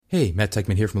Hey, Matt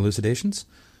Teichman here from Elucidations.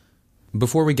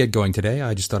 Before we get going today,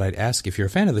 I just thought I'd ask if you're a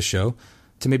fan of the show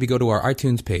to maybe go to our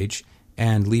iTunes page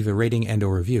and leave a rating and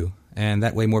or review, and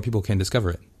that way more people can discover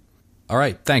it. All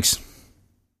right, thanks.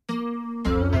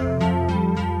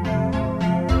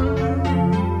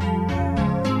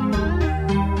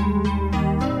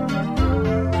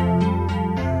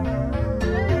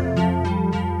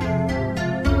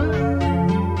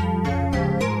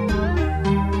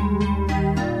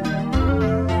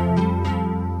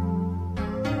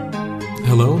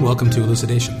 Hello and welcome to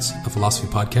Elucidations, a philosophy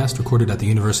podcast recorded at the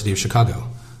University of Chicago.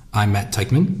 I'm Matt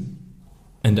Teichman.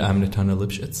 And I'm Nathaniel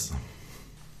Lipschitz.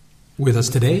 With us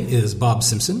today is Bob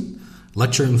Simpson,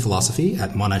 lecturer in philosophy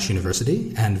at Monash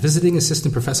University and visiting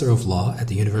assistant professor of law at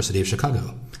the University of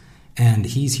Chicago. And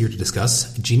he's here to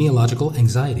discuss genealogical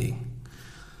anxiety.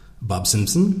 Bob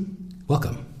Simpson,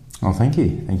 welcome. Well, thank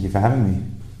you. Thank you for having me.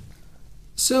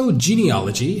 So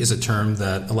genealogy is a term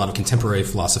that a lot of contemporary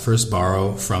philosophers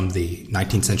borrow from the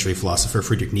 19th century philosopher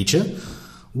Friedrich Nietzsche.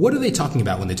 What are they talking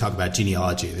about when they talk about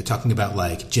genealogy? Are they talking about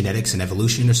like genetics and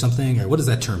evolution or something? Or what does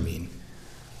that term mean?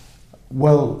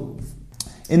 Well,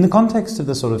 in the context of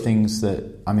the sort of things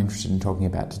that I'm interested in talking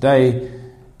about today,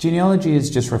 genealogy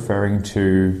is just referring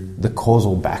to the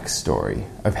causal backstory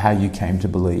of how you came to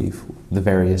believe the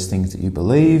various things that you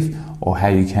believe, or how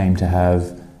you came to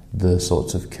have the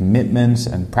sorts of commitments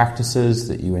and practices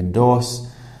that you endorse.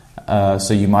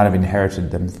 So you might have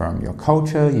inherited them from your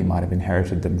culture, you might have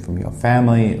inherited them from your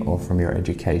family or from your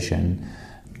education,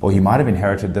 or you might have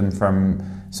inherited them from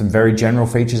some very general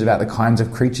features about the kinds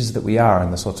of creatures that we are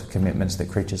and the sorts of commitments that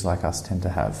creatures like us tend to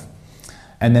have.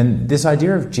 And then this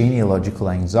idea of genealogical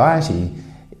anxiety,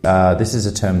 this is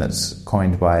a term that's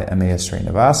coined by Amiya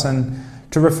Srinivasan,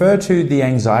 to refer to the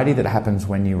anxiety that happens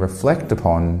when you reflect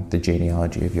upon the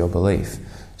genealogy of your belief.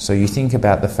 So you think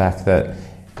about the fact that,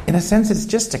 in a sense, it's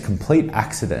just a complete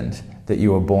accident that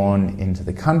you were born into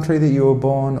the country that you were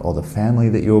born, or the family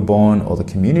that you were born, or the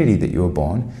community that you were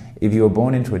born. If you were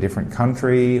born into a different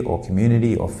country or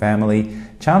community or family,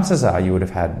 chances are you would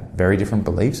have had very different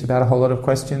beliefs about a whole lot of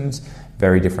questions,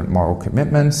 very different moral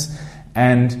commitments,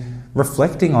 and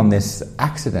reflecting on this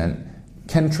accident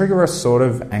can trigger a sort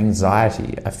of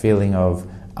anxiety, a feeling of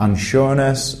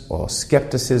unsureness or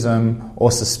skepticism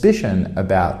or suspicion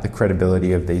about the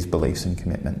credibility of these beliefs and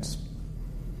commitments.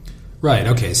 Right,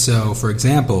 okay, so for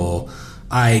example,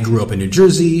 I grew up in New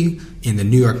Jersey, in the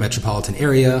New York metropolitan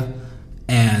area,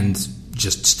 and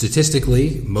just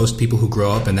statistically, most people who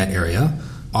grow up in that area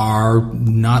are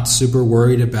not super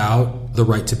worried about the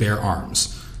right to bear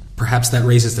arms. Perhaps that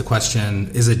raises the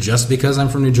question, is it just because I'm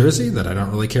from New Jersey that I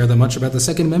don't really care that much about the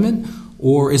Second Amendment?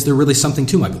 Or is there really something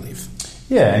to my belief?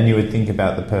 Yeah, and you would think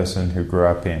about the person who grew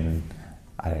up in,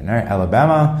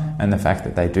 Alabama, and the fact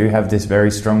that they do have this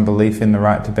very strong belief in the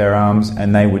right to bear arms,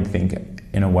 and they would think,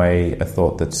 in a way, a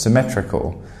thought that's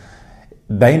symmetrical.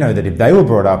 They know that if they were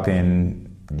brought up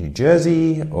in New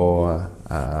Jersey or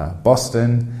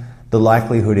Boston, the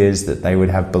likelihood is that they would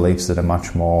have beliefs that are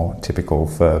much more typical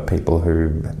for people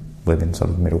who live in sort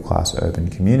of middle-class urban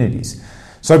communities.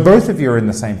 So both of you are in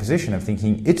the same position of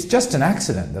thinking, it's just an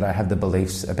accident that I have the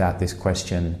beliefs about this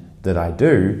question that I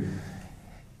do.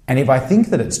 And if I think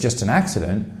that it's just an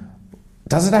accident,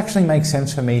 does it actually make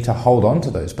sense for me to hold on to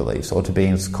those beliefs or to be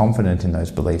as confident in those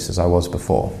beliefs as I was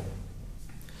before?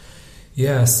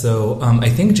 Yeah, so I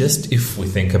think just if we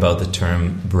think about the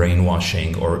term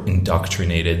brainwashing or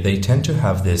indoctrinated, they tend to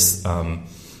have this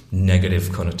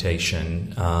negative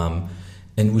connotation,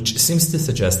 and which seems to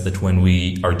suggest that when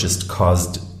we are just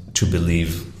caused to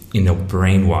believe in a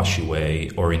brainwashy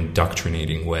way or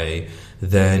indoctrinating way,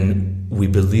 then we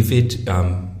believe it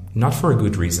not for a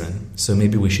good reason, so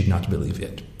maybe we should not believe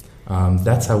it.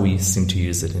 That's how we seem to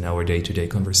use it in our day-to-day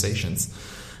conversations.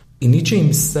 In Nietzsche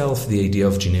himself, the idea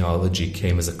of genealogy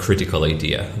came as a critical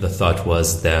idea. The thought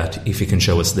was that if he can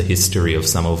show us the history of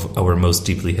some of our most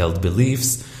deeply held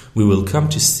beliefs, we will come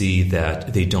to see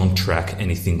that they don't track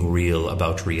anything real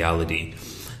about reality.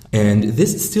 And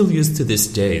this is still used to this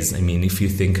days. I mean, if you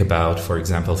think about, for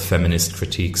example, feminist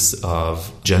critiques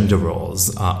of gender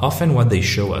roles, often what they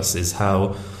show us is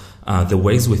how the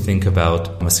ways we think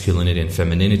about masculinity and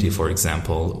femininity, for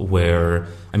example,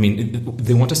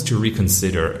 they want us to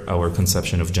reconsider our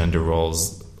conception of gender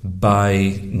roles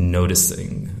by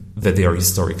noticing that they are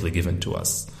historically given to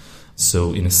us.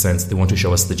 So, in a sense, they want to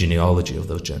show us the genealogy of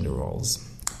those gender roles.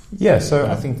 Yeah, so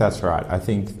I think that's right. I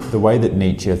think the way that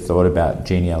Nietzsche thought about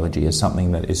genealogy is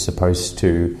something that is supposed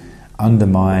to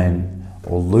undermine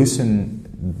or loosen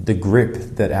the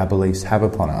grip that our beliefs have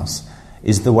upon us,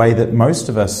 is the way that most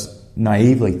of us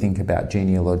naively think about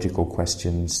genealogical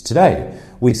questions today.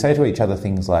 We say to each other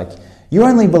things like, you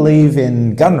only believe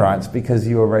in gun rights because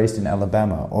you were raised in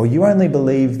Alabama, or you only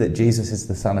believe that Jesus is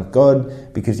the Son of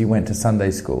God because you went to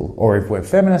Sunday school. Or if we're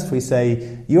feminist, we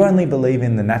say, you only believe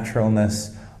in the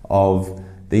naturalness of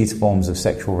these forms of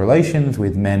sexual relations,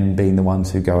 with men being the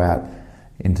ones who go out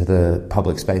into the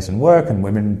public space and work, and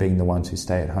women being the ones who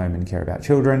stay at home and care about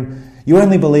children. You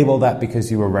only believe all that because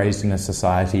you were raised in a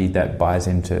society that buys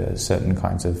into certain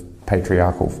kinds of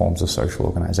patriarchal forms of social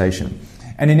organisation.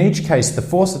 And in each case, the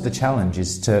force of the challenge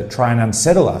is to try and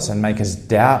unsettle us and make us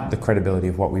doubt the credibility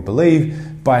of what we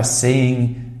believe by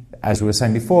seeing, as we were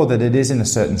saying before, that it is in a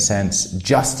certain sense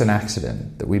just an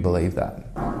accident that we believe that.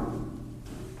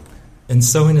 And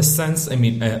so in a sense, I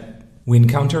mean, we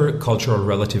encounter cultural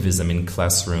relativism in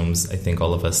classrooms. I think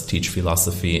all of us teach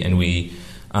philosophy, and we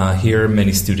hear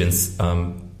many students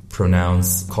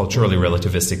pronounce culturally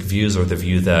relativistic views, or the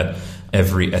view that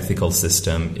every ethical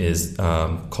system is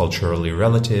culturally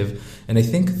relative. And I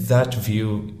think that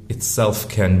view itself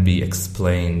can be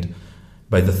explained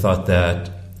by the thought that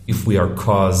if we are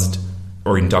caused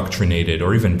or indoctrinated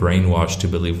or even brainwashed to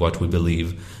believe what we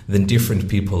believe, then different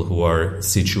people who are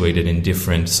situated in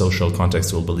different social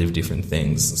contexts will believe different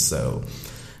things. So,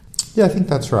 yeah, I think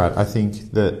that's right. I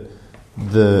think that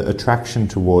the attraction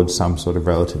towards some sort of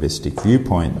relativistic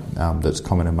viewpoint that's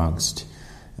common amongst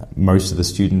most of the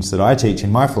students that I teach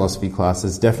in my philosophy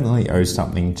classes definitely owes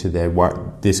something to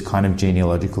this kind of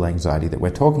genealogical anxiety that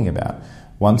we're talking about.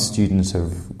 Once students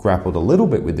have grappled a little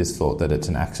bit with this thought that it's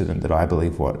an accident that I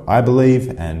believe what I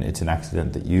believe, and it's an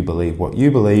accident that you believe what you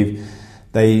believe,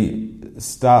 they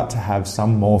start to have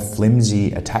some more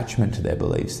flimsy attachment to their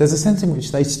beliefs. There's a sense in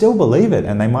which they still believe it,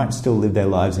 and they might still live their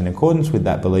lives in accordance with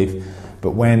that belief,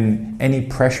 but when any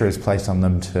pressure is placed on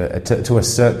them to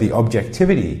assert the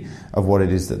objectivity of what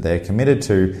it is that they're committed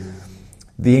to,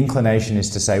 the inclination is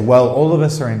to say, well, all of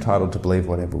us are entitled to believe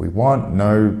whatever we want.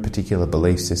 No particular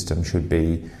belief system should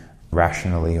be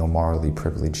rationally or morally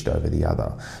privileged over the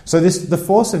other. So the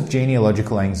force of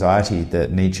genealogical anxiety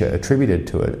that Nietzsche attributed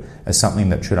to it as something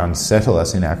that should unsettle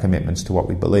us in our commitments to what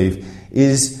we believe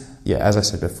is, as I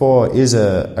said before, is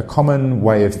a common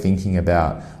way of thinking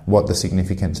about what the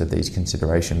significance of these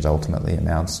considerations ultimately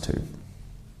amounts to.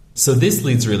 So this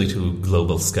leads really to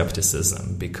global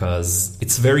skepticism, because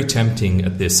it's very tempting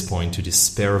at this point to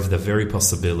despair of the very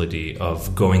possibility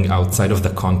of going outside of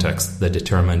the context that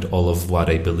determined all of what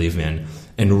I believe in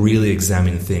and really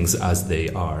examine things as they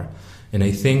are. And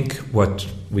I think what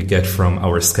we get from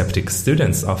our skeptic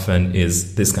students often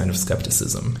is this kind of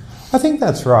skepticism. I think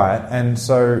that's right. And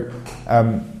so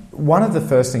one of the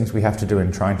first things we have to do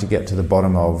in trying to get to the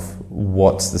bottom of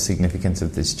what's the significance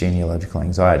of this genealogical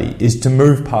anxiety is to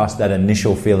move past that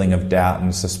initial feeling of doubt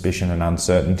and suspicion and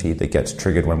uncertainty that gets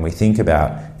triggered when we think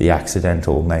about the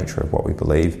accidental nature of what we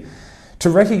believe, to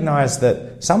recognise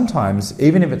that sometimes,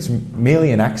 even if it's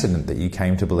merely an accident that you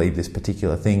came to believe this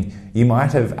particular thing, you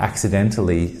might have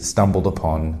accidentally stumbled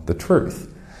upon the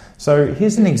truth. So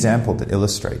here's an example that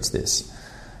illustrates this.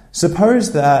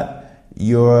 Suppose that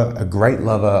you're a great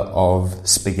lover of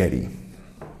spaghetti,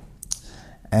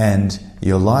 and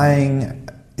you're lying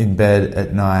in bed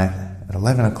at night at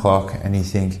 11 o'clock and you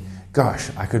think, gosh,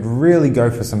 I could really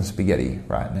go for some spaghetti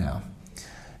right now.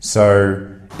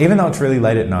 So even though it's really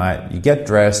late at night, you get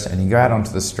dressed and you go out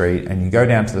onto the street and you go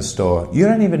down to the store. You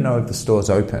don't even know if the store's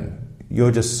open.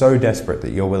 You're just so desperate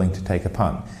that you're willing to take a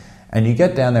punt. And you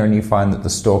get down there and you find that the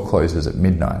store closes at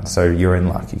midnight, so you're in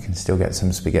luck. You can still get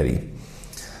some spaghetti.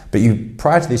 But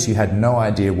prior to this, you had no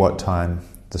idea what time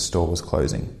the store was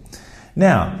closing.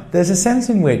 Now, there's a sense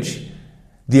in which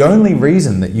the only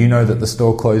reason that you know that the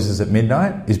store closes at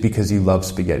midnight is because you love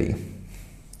spaghetti.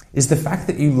 Is the fact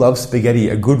that you love spaghetti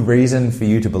a good reason for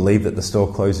you to believe that the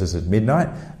store closes at midnight?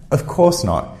 Of course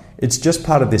not. It's just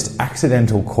part of this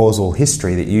accidental causal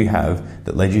history that you have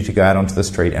that led you to go out onto the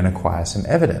street and acquire some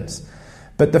evidence.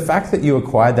 But the fact that you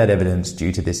acquired that evidence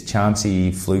due to this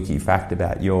chancy, fluky fact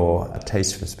about your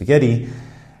taste for spaghetti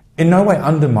in no way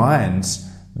undermines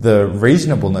the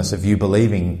reasonableness of you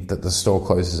believing that the store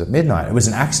closes at midnight. It was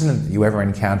an accident that you ever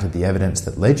encountered the evidence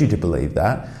that led you to believe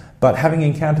that, but having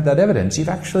encountered that evidence, you've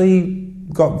actually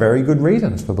got very good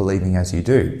reasons for believing as you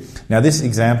do. Now, this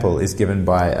example is given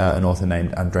by an author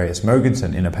named Andreas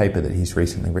Mogensen in a paper that he's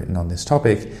recently written on this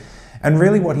topic. And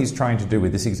really what he's trying to do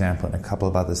with this example and a couple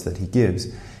of others that he gives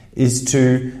is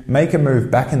to make a move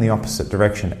back in the opposite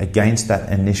direction against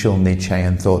that initial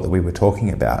Nietzschean thought that we were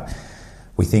talking about.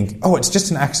 We think, oh, it's just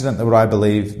an accident that I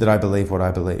believe what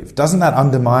I believe. Doesn't that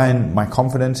undermine my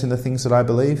confidence in the things that I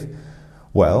believe?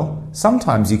 Well,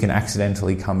 sometimes you can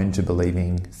accidentally come into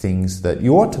believing things that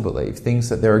you ought to believe, things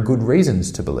that there are good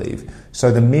reasons to believe.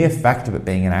 So the mere fact of it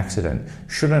being an accident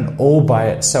shouldn't all by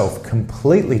itself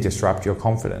completely disrupt your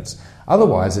confidence.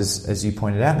 Otherwise, as you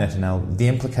pointed out, Netanel, the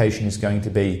implication is going to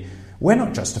be we're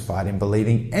not justified in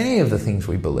believing any of the things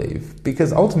we believe,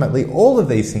 because ultimately all of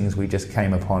these things we just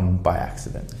came upon by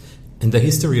accident. And the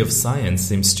history of science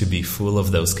seems to be full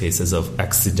of those cases of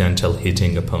accidental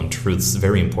hitting upon truths,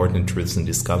 very important truths and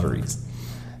discoveries.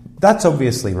 That's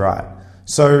obviously right.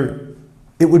 So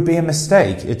it would be a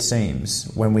mistake, it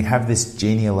seems, when we have this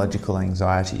genealogical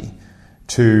anxiety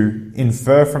to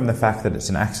infer from the fact that it's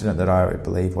an accident that I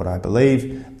believe what I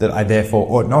believe, that I therefore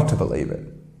ought not to believe it.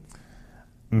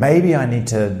 Maybe I need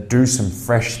to do some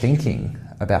fresh thinking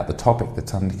about the topic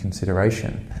that's under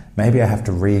consideration. Maybe I have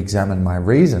to re-examine my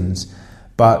reasons,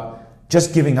 but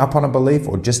just giving up on a belief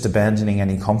or just abandoning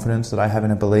any confidence that I have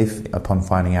in a belief upon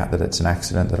finding out that it's an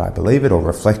accident that I believe it, or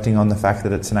reflecting on the fact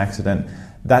that it's an accident,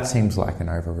 that seems like an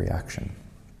overreaction.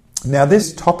 Now,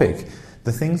 this topic,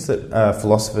 the things that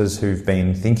philosophers who've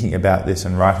been thinking about this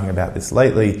and writing about this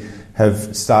lately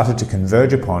have started to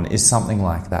converge upon is something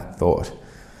like that thought.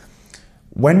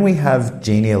 When we have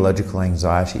genealogical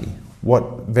anxiety,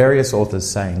 what various authors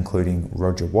say, including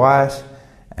Roger White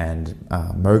and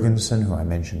Mogensen, who I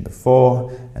mentioned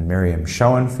before, and Miriam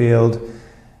Schoenfield,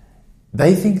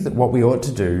 they think that what we ought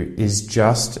to do is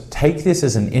just take this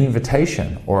as an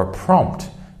invitation or a prompt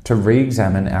to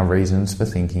re-examine our reasons for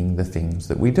thinking the things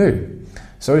that we do.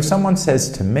 So if someone says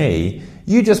to me,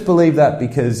 you just believe that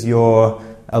because you're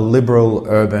a liberal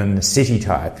urban city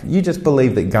type, you just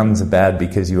believe that guns are bad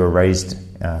because you were raised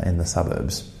in the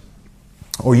suburbs,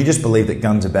 or you just believe that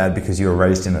guns are bad because you were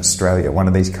raised in Australia, one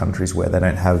of these countries where they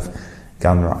don't have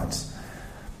gun rights.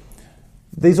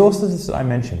 These authors that I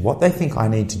mentioned, what they think I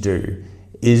need to do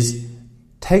is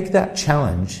take that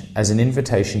challenge as an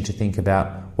invitation to think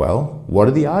about, well, what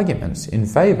are the arguments in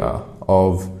favour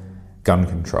of gun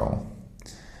control?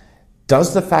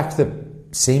 Does the fact that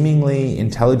seemingly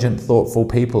intelligent, thoughtful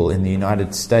people in the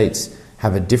United States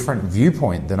have a different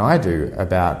viewpoint than I do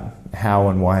about how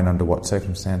and why and under what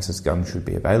circumstances guns should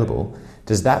be available,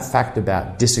 does that fact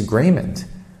about disagreement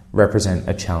represent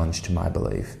a challenge to my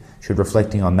belief? Should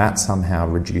reflecting on that somehow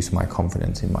reduce my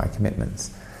confidence in my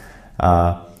commitments?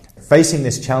 Facing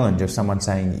this challenge of someone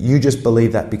saying, you just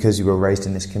believe that because you were raised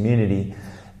in this community,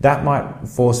 that might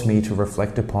force me to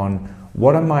reflect upon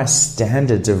what are my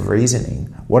standards of reasoning?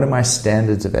 What are my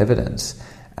standards of evidence?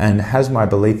 And has my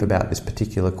belief about this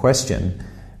particular question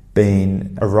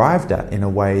been arrived at in a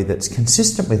way that's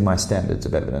consistent with my standards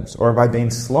of evidence? Or have I been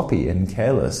sloppy and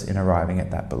careless in arriving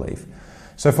at that belief?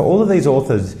 So for all of these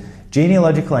authors,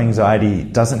 genealogical anxiety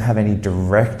doesn't have any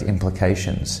direct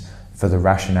implications for the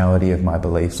rationality of my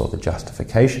beliefs or the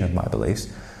justification of my beliefs.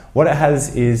 What it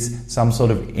has is some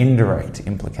sort of indirect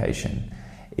implication.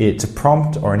 It's a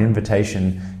prompt or an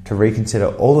invitation to reconsider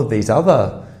all of these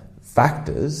other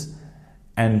factors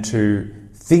and to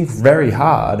think very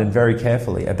hard and very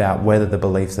carefully about whether the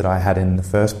belief that I had in the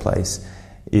first place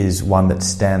is one that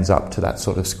stands up to that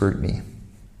sort of scrutiny.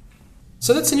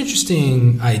 So that's an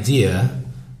interesting idea,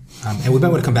 and we might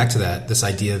want to come back to that, this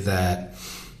idea that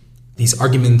these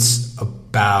arguments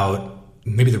about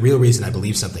maybe the real reason I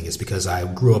believe something is because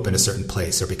I grew up in a certain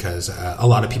place or because a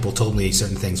lot of people told me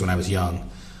certain things when I was young.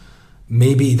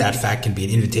 Maybe that fact can be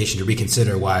an invitation to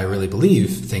reconsider why I really believe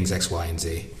things X, Y, and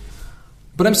Z.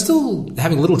 But I'm still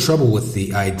having a little trouble with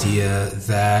the idea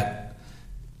that,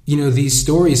 these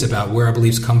stories about where our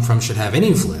beliefs come from should have any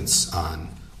influence on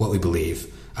what we believe.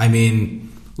 I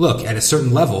mean, look, at a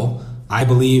certain level, I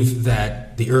believe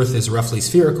that the Earth is roughly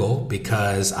spherical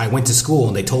because I went to school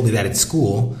and they told me that at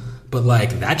school, but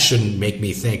that shouldn't make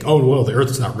me think, oh, well, the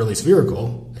Earth's not really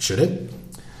spherical, should it?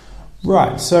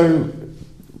 Right, so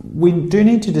we do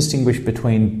need to distinguish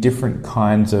between different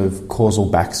kinds of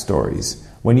causal backstories.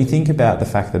 When you think about the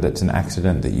fact that it's an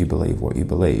accident that you believe what you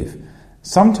believe,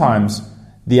 sometimes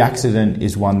the accident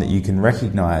is one that you can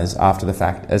recognize after the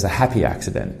fact as a happy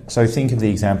accident. So think of the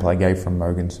example I gave from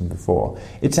Mogensen before.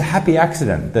 It's a happy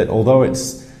accident that although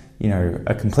it's,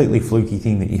 a completely fluky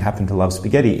thing that you happen to love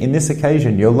spaghetti, in this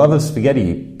occasion, your love of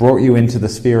spaghetti brought you into the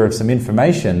sphere of some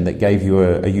information that gave you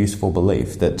a useful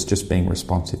belief that's just being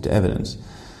responsive to evidence.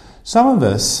 Some of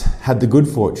us had the good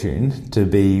fortune to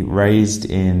be raised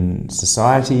in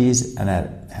societies and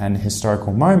at an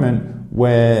historical moment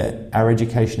where our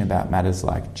education about matters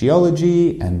like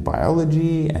geology and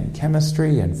biology and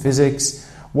chemistry and physics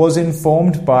was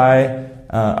informed by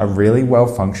a really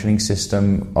well-functioning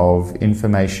system of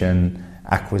information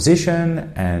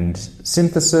acquisition and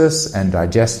synthesis and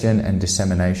digestion and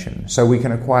dissemination. So we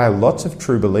can acquire lots of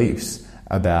true beliefs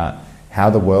about how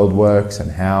the world works and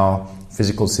how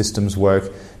physical systems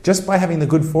work just by having the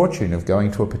good fortune of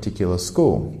going to a particular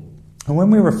school. And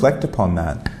when we reflect upon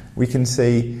that, we can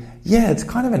see, yeah, it's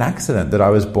kind of an accident that I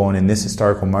was born in this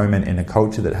historical moment in a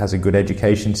culture that has a good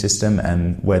education system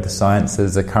and where the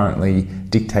sciences are currently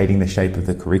dictating the shape of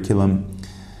the curriculum.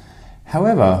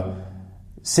 However,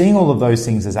 seeing all of those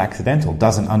things as accidental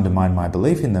doesn't undermine my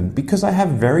belief in them, because I have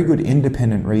very good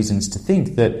independent reasons to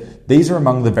think that these are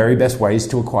among the very best ways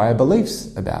to acquire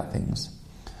beliefs about things.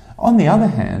 On the other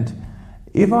hand,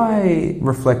 if I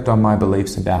reflect on my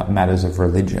beliefs about matters of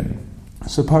religion,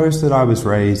 suppose that I was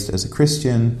raised as a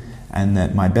Christian and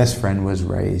that my best friend was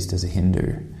raised as a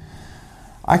Hindu.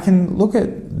 I can look at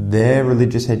their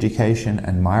religious education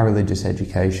and my religious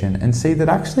education and see that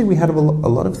actually we had a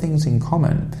lot of things in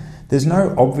common. There's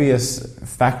no obvious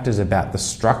factors about the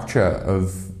structure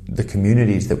of the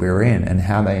communities that we were in and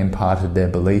how they imparted their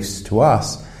beliefs to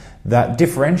us that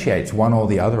differentiates one or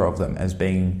the other of them as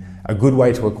being a good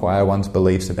way to acquire one's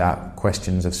beliefs about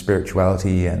questions of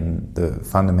spirituality and the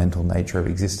fundamental nature of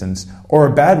existence, or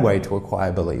a bad way to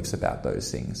acquire beliefs about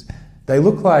those things. They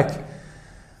look like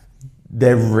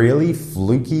they're really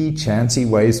fluky, chancy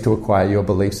ways to acquire your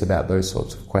beliefs about those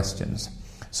sorts of questions.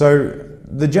 So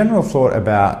the general thought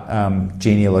about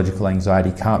genealogical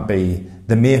anxiety can't be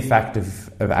the mere fact of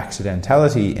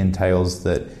accidentality entails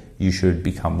that you should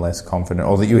become less confident,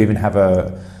 or that you even have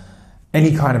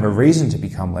any kind of a reason to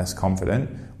become less confident.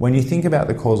 When you think about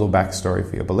the causal backstory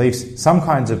for your beliefs, some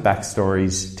kinds of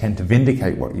backstories tend to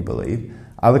vindicate what you believe.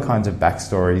 Other kinds of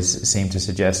backstories seem to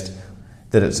suggest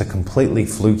that it's a completely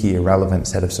fluky, irrelevant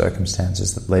set of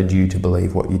circumstances that led you to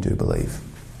believe what you do believe.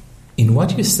 In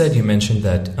what you said, you mentioned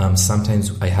that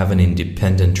sometimes I have an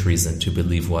independent reason to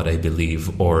believe what I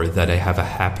believe, or that I have a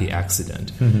happy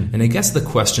accident. Mm-hmm. And I guess the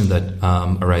question that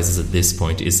arises at this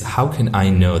point is, how can I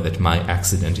know that my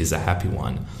accident is a happy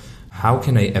one? How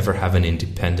can I ever have an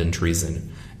independent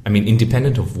reason? I mean,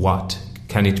 independent of what?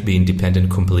 Can it be independent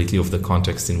completely of the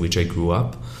context in which I grew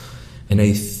up? And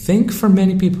I think for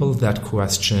many people that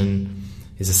question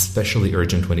is especially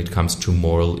urgent when it comes to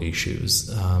moral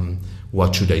issues.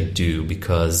 What should I do?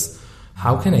 Because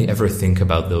how can I ever think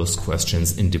about those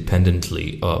questions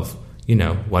independently of,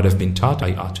 what I've been taught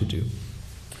I ought to do?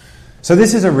 So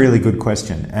this is a really good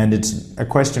question, and it's a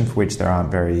question for which there aren't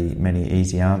very many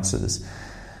easy answers.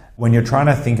 When you're trying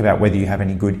to think about whether you have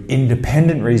any good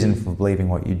independent reason for believing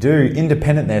what you do,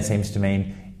 independent there seems to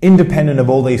mean independent of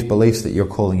all these beliefs that you're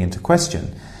calling into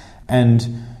question.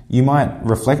 And you might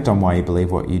reflect on why you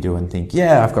believe what you do and think,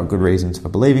 yeah, I've got good reasons for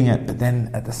believing it, but then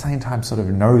at the same time sort of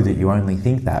know that you only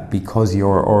think that because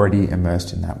you're already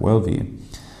immersed in that worldview.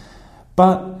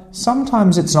 But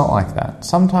sometimes it's not like that.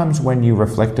 Sometimes when you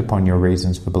reflect upon your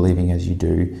reasons for believing as you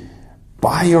do,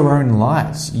 by your own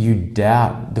lights, you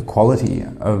doubt the quality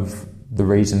of the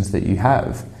reasons that you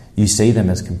have. You see them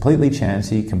as completely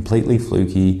chancy, completely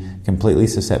fluky, completely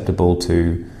susceptible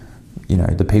to,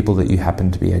 the people that you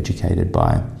happen to be educated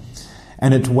by.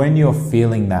 And it's when you're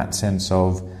feeling that sense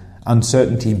of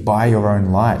uncertainty by your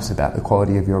own lights about the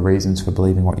quality of your reasons for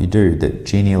believing what you do that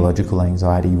genealogical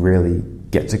anxiety really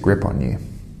gets a grip on you.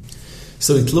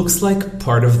 So it looks like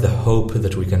part of the hope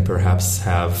that we can perhaps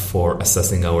have for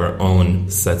assessing our own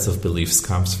sets of beliefs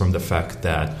comes from the fact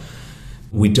that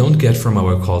we don't get from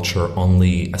our culture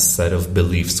only a set of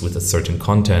beliefs with a certain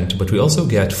content, but we also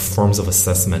get forms of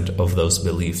assessment of those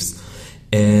beliefs.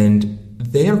 And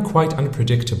they are quite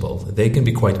unpredictable. They can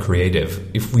be quite creative.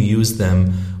 If we use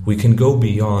them, we can go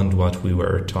beyond what we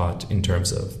were taught in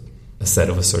terms of a set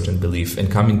of a certain belief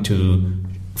and come into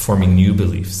forming new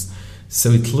beliefs. So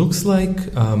it looks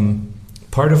like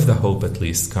part of the hope, at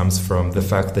least, comes from the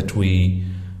fact that we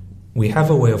have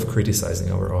a way of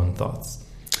criticizing our own thoughts.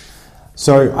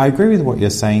 So I agree with what you're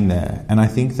saying there, and I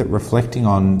think that reflecting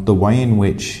on the way in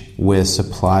which we're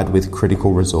supplied with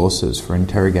critical resources for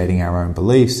interrogating our own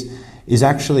beliefs is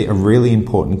actually a really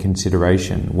important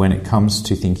consideration when it comes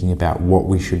to thinking about what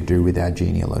we should do with our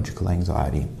genealogical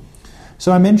anxiety.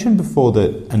 So I mentioned before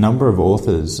that a number of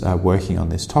authors working on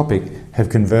this topic have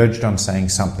converged on saying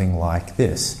something like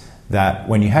this, that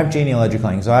when you have genealogical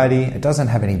anxiety, it doesn't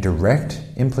have any direct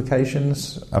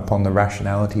implications upon the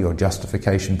rationality or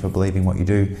justification for believing what you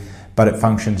do, but it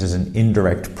functions as an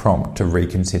indirect prompt to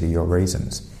reconsider your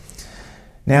reasons.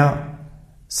 Now,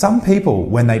 some people,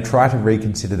 when they try to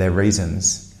reconsider their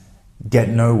reasons, get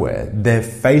nowhere. They're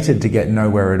fated to get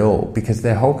nowhere at all because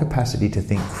their whole capacity to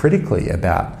think critically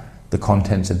about the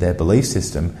contents of their belief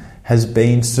system has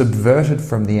been subverted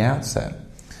from the outset.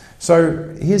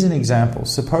 So here's an example.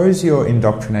 Suppose you're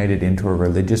indoctrinated into a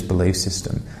religious belief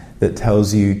system that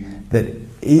tells you that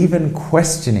even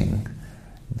questioning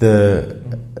the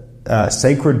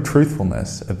sacred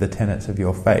truthfulness of the tenets of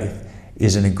your faith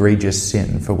is an egregious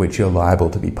sin for which you're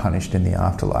liable to be punished in the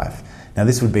afterlife. Now,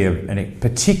 this would be a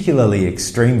particularly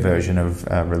extreme version of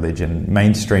religion.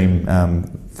 Mainstream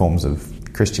forms of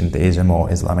Christian theism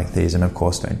or Islamic theism, of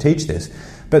course, don't teach this.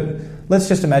 But let's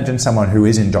just imagine someone who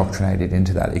is indoctrinated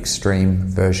into that extreme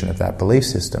version of that belief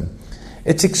system.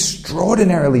 It's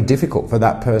extraordinarily difficult for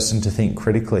that person to think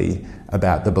critically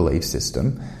about the belief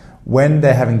system. When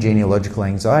they're having genealogical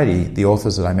anxiety, the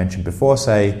authors that I mentioned before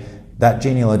say that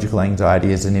genealogical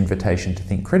anxiety is an invitation to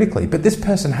think critically, but this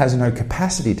person has no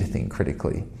capacity to think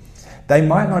critically. They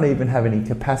might not even have any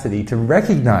capacity to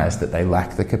recognize that they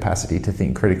lack the capacity to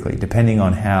think critically, depending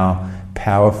on how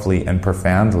powerfully and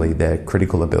profoundly their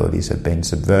critical abilities have been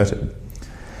subverted.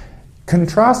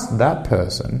 Contrast that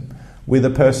person with a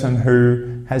person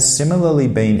who has similarly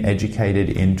been educated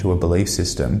into a belief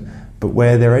system, but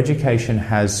where their education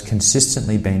has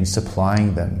consistently been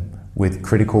supplying them with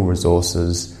critical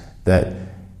resources that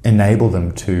enable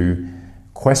them to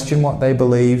question what they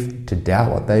believe, to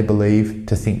doubt what they believe,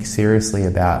 to think seriously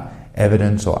about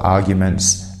evidence or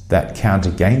arguments that count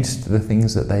against the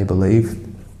things that they believe.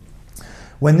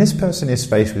 When this person is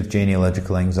faced with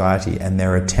genealogical anxiety and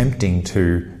they're attempting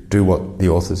to do what the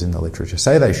authors in the literature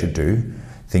say they should do,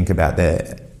 think about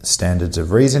their standards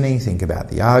of reasoning, think about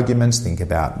the arguments, think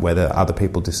about whether other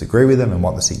people disagree with them and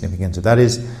what the significance of that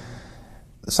is,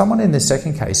 someone in this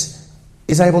second case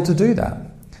is able to do that.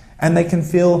 And they can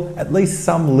feel at least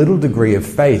some little degree of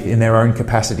faith in their own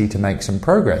capacity to make some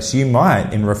progress. You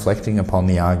might, in reflecting upon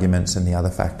the arguments and the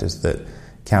other factors that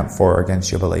count for or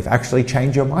against your belief, actually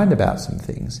change your mind about some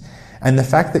things. And the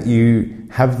fact that you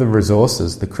have the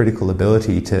resources, the critical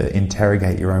ability to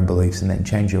interrogate your own beliefs and then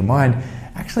change your mind,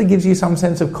 actually gives you some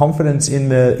sense of confidence in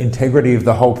the integrity of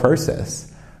the whole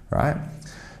process, right?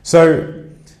 So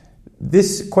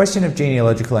this question of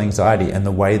genealogical anxiety and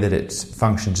the way that it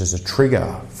functions as a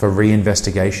trigger for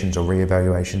reinvestigations or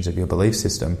reevaluations of your belief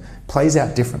system plays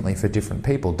out differently for different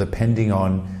people depending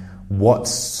on what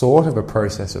sort of a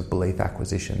process of belief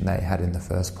acquisition they had in the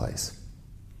first place.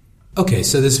 Okay,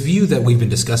 so this view that we've been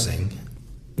discussing,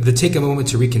 the take a moment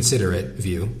to reconsider it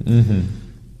view,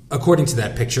 according to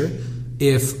that picture,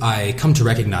 if I come to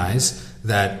recognize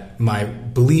that my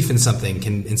belief in something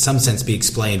can in some sense be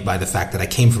explained by the fact that I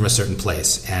came from a certain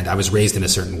place and I was raised in a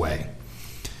certain way,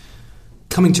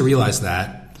 coming to realize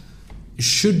that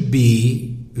should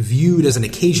be viewed as an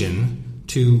occasion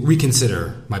to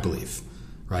reconsider my belief,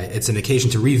 right? It's an occasion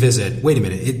to revisit, wait a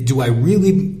minute, do I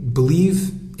really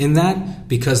believe in that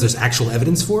because there's actual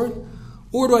evidence for it?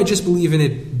 Or do I just believe in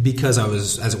it because I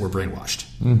was, as it were, brainwashed?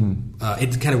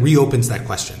 It kind of reopens that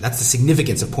question. That's the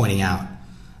significance of pointing out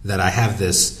that I have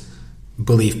this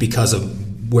belief because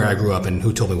of where I grew up and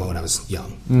who told me what when I was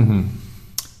young.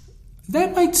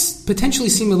 That might potentially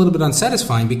seem a little bit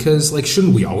unsatisfying because, like,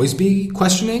 shouldn't we always be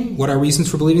questioning what our reasons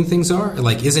for believing things are?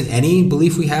 Like, isn't any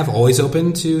belief we have always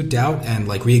open to doubt and,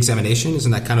 like, re-examination?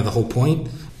 Isn't that kind of the whole point?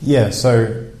 Yeah,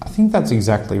 so I think that's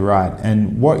exactly right.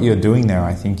 And what you're doing there,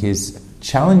 I think, is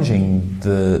challenging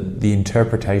the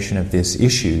interpretation of this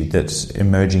issue that's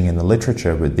emerging in the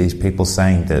literature with these people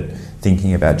saying that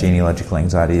thinking about genealogical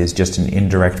anxiety is just an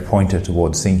indirect pointer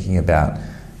towards thinking about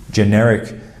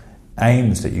generic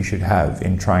aims that you should have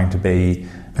in trying to be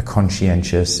a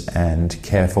conscientious and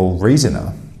careful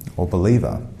reasoner or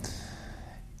believer.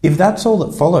 If that's all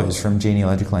that follows from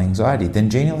genealogical anxiety,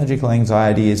 then genealogical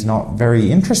anxiety is not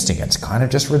very interesting. It's kind of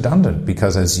just redundant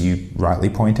because, as you rightly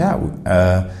point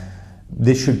out,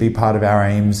 this should be part of our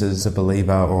aims as a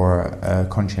believer or a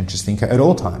conscientious thinker at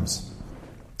all times.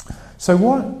 So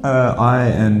what I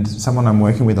and someone I'm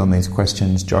working with on these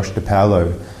questions, Josh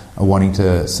DiPaolo, are wanting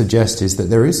to suggest is that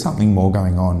there is something more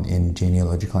going on in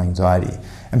genealogical anxiety,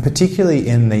 and particularly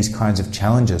in these kinds of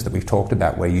challenges that we've talked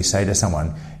about where you say to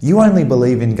someone, you only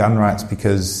believe in gun rights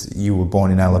because you were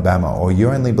born in Alabama, or you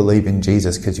only believe in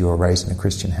Jesus because you were raised in a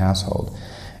Christian household.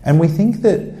 And we think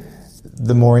that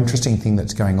the more interesting thing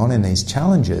that's going on in these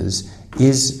challenges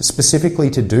is specifically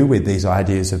to do with these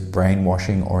ideas of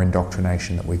brainwashing or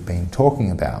indoctrination that we've been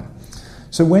talking about.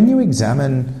 So when you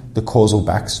examine the causal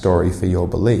backstory for your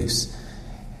beliefs,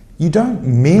 you don't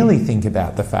merely think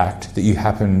about the fact that you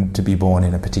happen to be born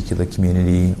in a particular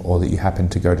community or that you happen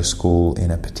to go to school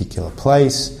in a particular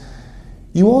place.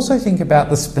 You also think about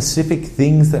the specific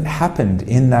things that happened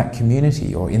in that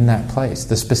community or in that place,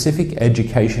 the specific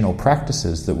educational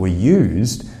practices that were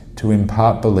used to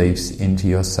impart beliefs into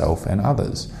yourself and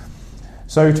others.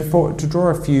 So to draw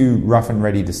a few rough and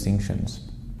ready distinctions,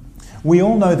 we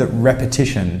all know that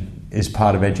repetition is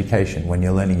part of education. When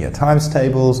you're learning your times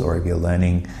tables or if you're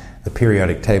learning the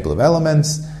periodic table of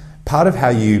elements, part of how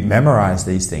you memorize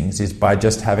these things is by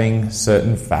just having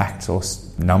certain facts or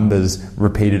numbers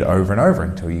repeated over and over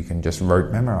until you can just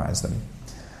rote memorize them.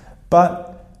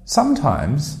 But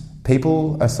sometimes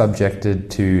people are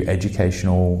subjected to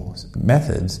educational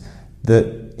methods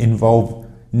that involve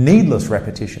needless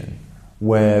repetition,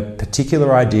 where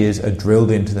particular ideas are drilled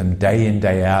into them day in,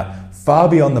 day out, far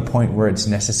beyond the point where it's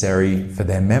necessary for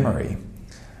their memory.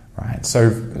 Right? So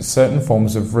certain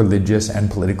forms of religious and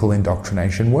political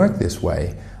indoctrination work this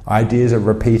way. Ideas are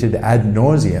repeated ad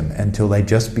nauseum until they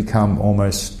just become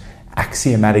almost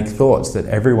axiomatic thoughts that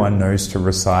everyone knows to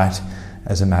recite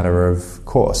as a matter of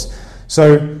course.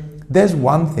 So there's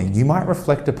one thing. You might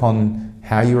reflect upon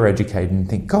how you were educated and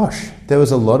think, gosh, there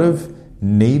was a lot of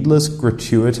needless,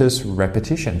 gratuitous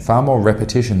repetition, far more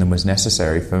repetition than was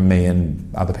necessary for me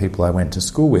and other people I went to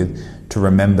school with to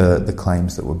remember the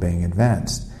claims that were being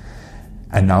advanced.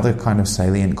 Another kind of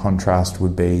salient contrast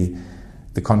would be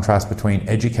the contrast between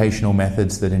educational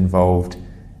methods that involved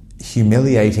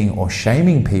humiliating or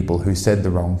shaming people who said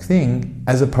the wrong thing,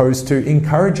 as opposed to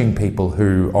encouraging people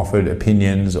who offered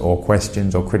opinions or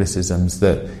questions or criticisms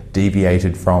that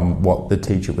deviated from what the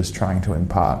teacher was trying to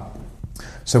impart.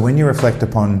 So when you reflect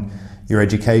upon your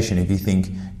education, if you think,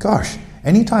 gosh,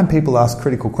 anytime people ask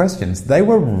critical questions, they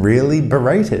were really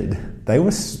berated. They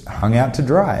were hung out to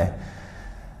dry.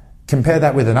 Compare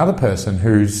that with another person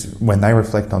who's, when they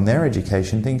reflect on their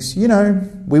education, thinks,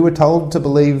 we were told to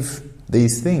believe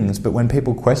these things, but when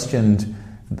people questioned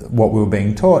what we were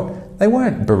being taught, they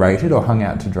weren't berated or hung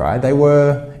out to dry. They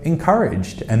were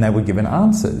encouraged and they were given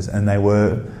answers and they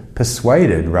were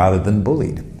persuaded rather than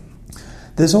bullied.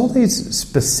 There's all these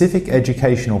specific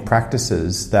educational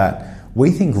practices that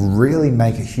we think really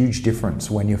make a huge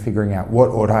difference when you're figuring out what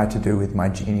ought I to do with my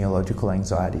genealogical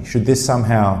anxiety. Should this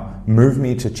somehow move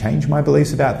me to change my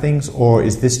beliefs about things, or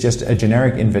is this just a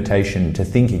generic invitation to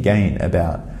think again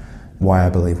about why I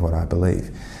believe what I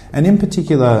believe? And in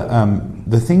particular,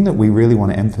 the thing that we really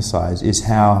want to emphasize is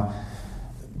how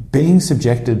being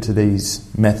subjected to these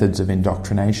methods of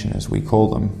indoctrination, as we call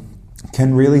them,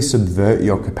 can really subvert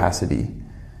your capacity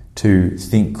to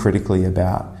think critically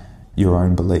about your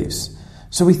own beliefs.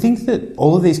 So we think that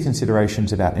all of these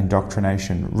considerations about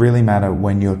indoctrination really matter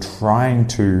when you're trying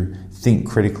to think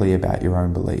critically about your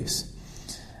own beliefs.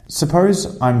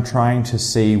 Suppose I'm trying to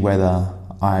see whether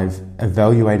I've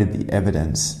evaluated the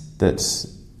evidence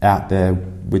that's out there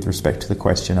with respect to the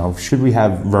question of should we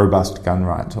have robust gun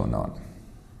rights or not.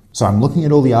 So I'm looking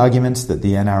at all the arguments that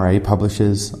the NRA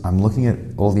publishes. I'm looking at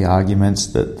all the arguments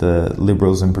that the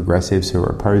liberals and progressives who are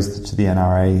opposed to the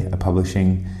NRA are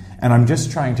publishing. And I'm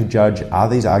just trying to judge, are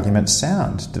these arguments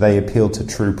sound? Do they appeal to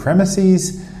true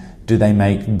premises? Do they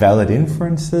make valid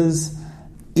inferences?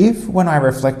 If, when I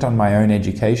reflect on my own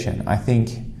education, I think,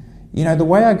 the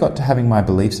way I got to having my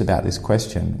beliefs about this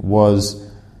question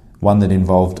was one that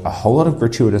involved a whole lot of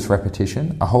gratuitous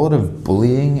repetition, a whole lot of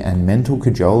bullying and mental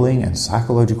cajoling and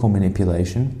psychological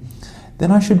manipulation,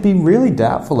 then I should be really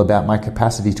doubtful about my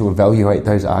capacity to evaluate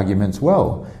those arguments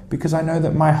well, because I know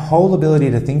that my whole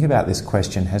ability to think about this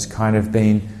question has kind of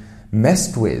been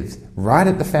messed with right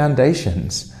at the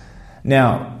foundations.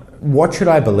 Now, what should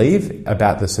I believe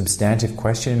about the substantive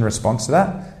question in response to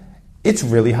that? It's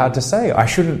really hard to say. I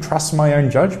shouldn't trust my own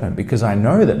judgment because I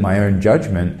know that my own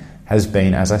judgment has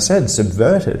been, as I said,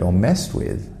 subverted or messed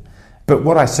with. But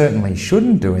what I certainly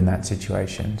shouldn't do in that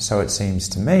situation, so it seems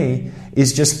to me,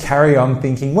 is just carry on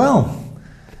thinking,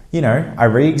 I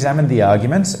re-examined the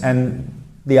arguments and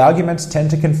the arguments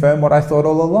tend to confirm what I thought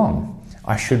all along.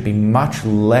 I should be much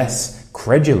less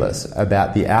credulous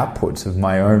about the outputs of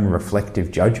my own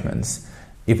reflective judgments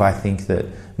if I think that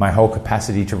my whole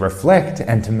capacity to reflect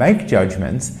and to make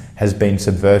judgments has been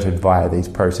subverted via these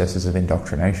processes of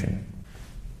indoctrination.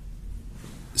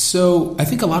 So I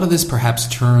think a lot of this perhaps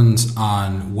turns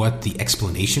on what the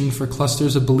explanation for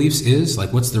clusters of beliefs is.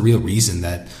 Like, what's the real reason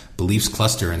that beliefs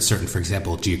cluster in certain, for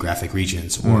example, geographic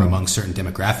regions or among certain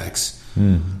demographics?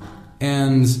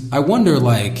 And I wonder,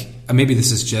 maybe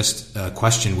this is just a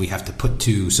question we have to put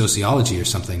to sociology or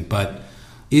something, but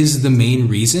is the main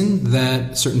reason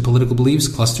that certain political beliefs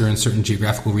cluster in certain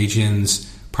geographical regions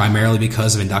primarily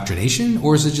because of indoctrination?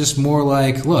 Or is it just more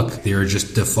like, look, there are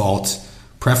just default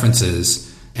preferences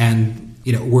and,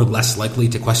 we're less likely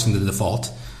to question the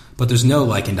default, but there's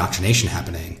no, indoctrination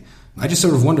happening? I just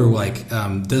sort of wonder,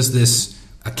 does this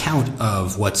account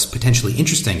of what's potentially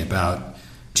interesting about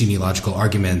genealogical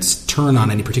arguments turn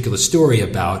on any particular story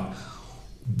about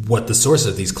what the source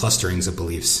of these clusterings of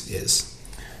beliefs is.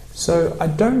 So I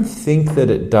don't think that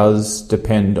it does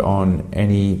depend on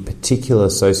any particular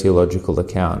sociological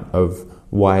account of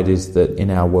why it is that in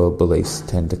our world beliefs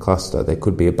tend to cluster. There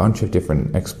could be a bunch of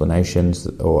different explanations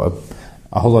or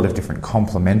a whole lot of different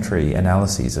complementary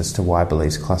analyses as to why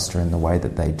beliefs cluster in the way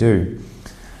that they do.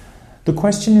 The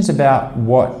question is about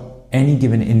what any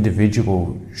given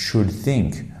individual should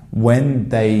think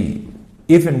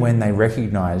if and when they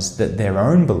recognise that their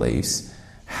own beliefs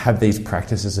have these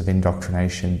practices of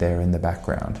indoctrination there in the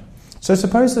background. So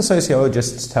suppose the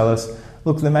sociologists tell us,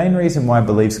 look, the main reason why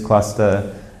beliefs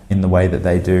cluster in the way that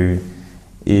they do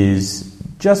is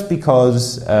just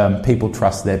because people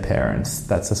trust their parents.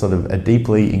 That's a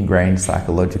deeply ingrained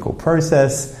psychological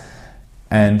process,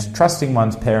 and trusting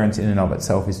one's parents in and of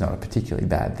itself is not a particularly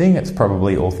bad thing. It's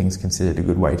probably, all things considered, a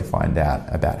good way to find out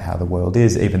about how the world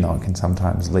is, even though it can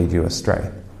sometimes lead you astray.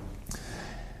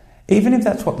 Even if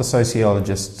that's what the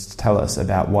sociologists tell us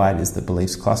about why it is that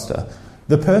beliefs cluster,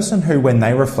 the person who, when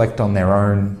they reflect on their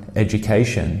own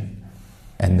education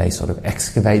and they sort of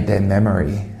excavate their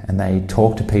memory and they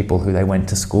talk to people who they went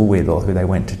to school with or who they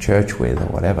went to church with or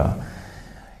whatever,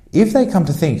 if they come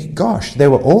to think, gosh,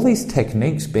 there were all these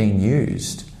techniques being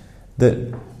used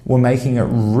that were making it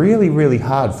really, really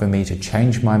hard for me to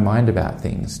change my mind about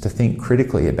things, to think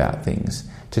critically about things,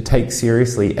 to take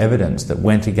seriously evidence that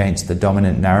went against the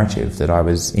dominant narrative that I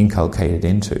was inculcated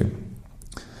into.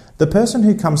 The person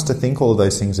who comes to think all of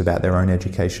those things about their own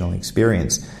educational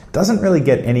experience doesn't really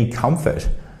get any comfort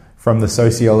from the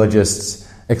sociologist's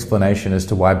explanation as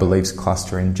to why beliefs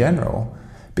cluster in general,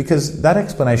 because that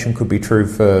explanation could be true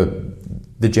for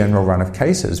the general run of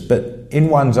cases, but in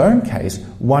one's own case,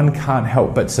 one can't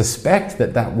help but suspect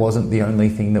that that wasn't the only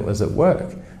thing that was at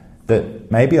work.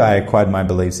 That maybe I acquired my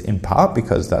beliefs in part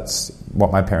because that's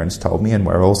what my parents told me, and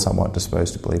we're all somewhat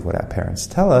disposed to believe what our parents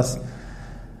tell us.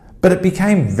 But it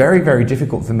became very, very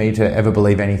difficult for me to ever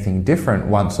believe anything different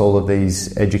once all of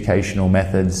these educational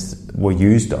methods were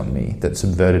used on me that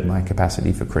subverted my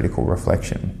capacity for critical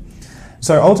reflection.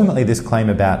 So ultimately, this claim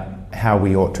about how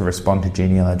we ought to respond to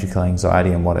genealogical anxiety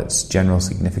and what its general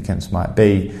significance might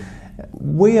be,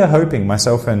 we are hoping,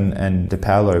 myself and De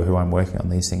Paolo, who I'm working on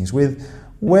these things with,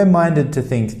 we're minded to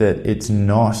think that it's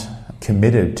not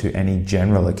committed to any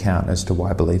general account as to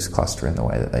why beliefs cluster in the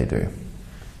way that they do.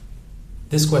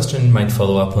 This question might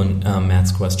follow up on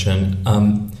Matt's question.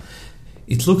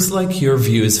 It looks like your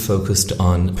view is focused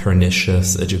on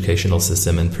pernicious educational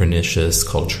system and pernicious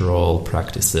cultural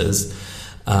practices.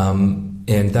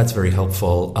 And that's very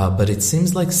helpful. But it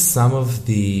seems like some of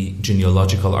the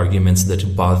genealogical arguments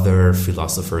that bother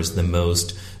philosophers the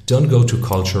most don't go to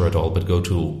culture at all, but go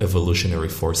to evolutionary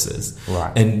forces.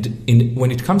 Right. And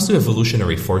when it comes to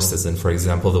evolutionary forces, and for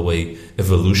example, the way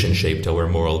evolution shaped our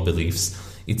moral beliefs,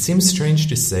 it seems strange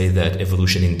to say that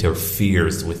evolution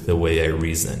interferes with the way I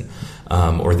reason,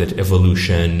 or that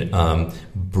evolution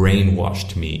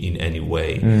brainwashed me in any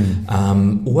way.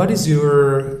 What is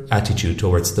your attitude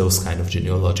towards those kind of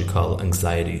genealogical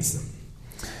anxieties?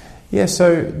 Yeah,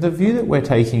 so the view that we're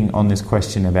taking on this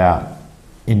question about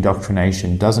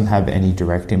indoctrination doesn't have any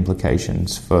direct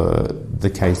implications for the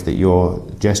case that you're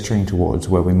gesturing towards,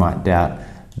 where we might doubt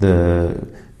the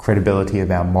credibility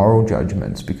of our moral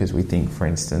judgments because we think, for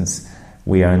instance,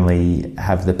 we only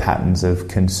have the patterns of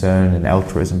concern and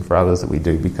altruism for others that we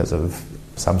do because of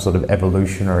some sort of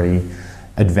evolutionary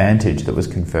advantage that was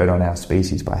conferred on our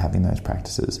species by having those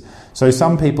practices. So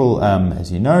some people,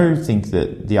 as you know, think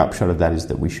that the upshot of that is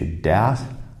that we should doubt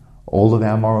all of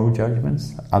our moral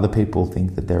judgments. Other people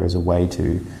think that there is a way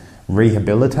to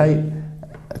rehabilitate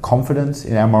confidence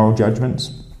in our moral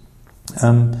judgments.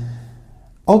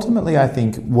 Ultimately, I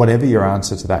think whatever your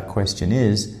answer to that question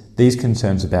is, these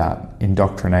concerns about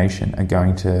indoctrination are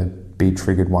going to be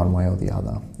triggered one way or the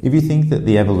other. If you think that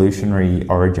the evolutionary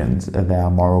origins of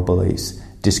our moral beliefs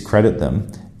discredit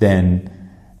them, then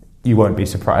you won't be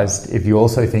surprised if you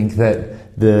also think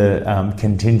that the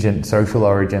contingent social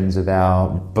origins of our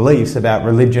beliefs about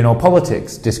religion or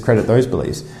politics discredit those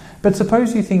beliefs. But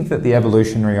suppose you think that the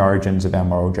evolutionary origins of our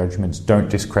moral judgments don't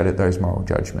discredit those moral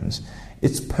judgments.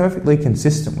 It's perfectly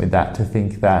consistent with that to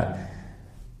think that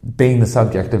being the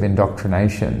subject of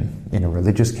indoctrination in a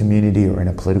religious community or in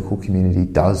a political community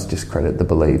does discredit the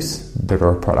beliefs that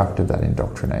are a product of that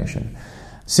indoctrination.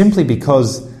 Simply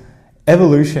because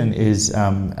evolution is,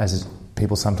 as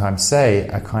people sometimes say,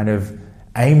 a kind of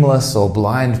aimless or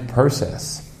blind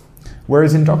process,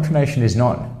 whereas indoctrination is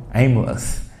not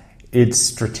aimless. It's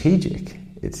strategic,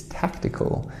 it's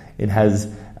tactical, it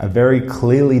has a very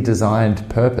clearly designed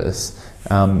purpose,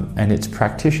 and its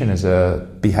practitioners are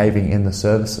behaving in the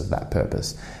service of that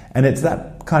purpose. And it's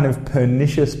that kind of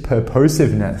pernicious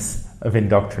purposiveness of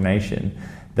indoctrination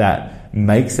that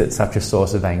makes it such a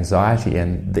source of anxiety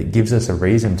and that gives us a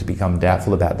reason to become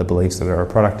doubtful about the beliefs that are a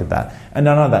product of that. And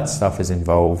none of that stuff is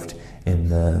involved in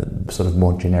the sort of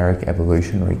more generic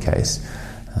evolutionary case.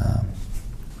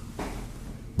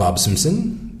 Bob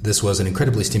Simpson, this was an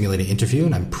incredibly stimulating interview,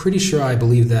 and I'm pretty sure I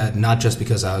believe that not just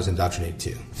because I was indoctrinated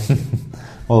too. Thank you.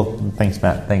 Well, thanks,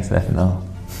 Matt. Thanks, FML.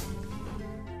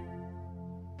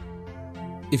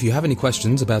 If you have any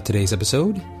questions about today's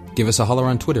episode, give us a holler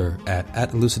on Twitter at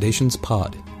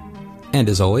 @ElucidationsPod. And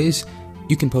as always,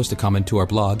 you can post a comment to our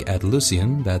blog at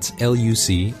Lucian, that's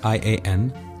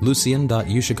Lucian,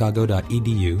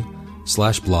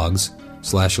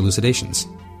 lucian.uchicago.edu/blogs/elucidations.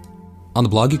 On the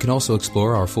blog, you can also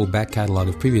explore our full back catalog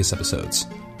of previous episodes.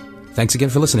 Thanks again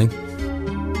for listening.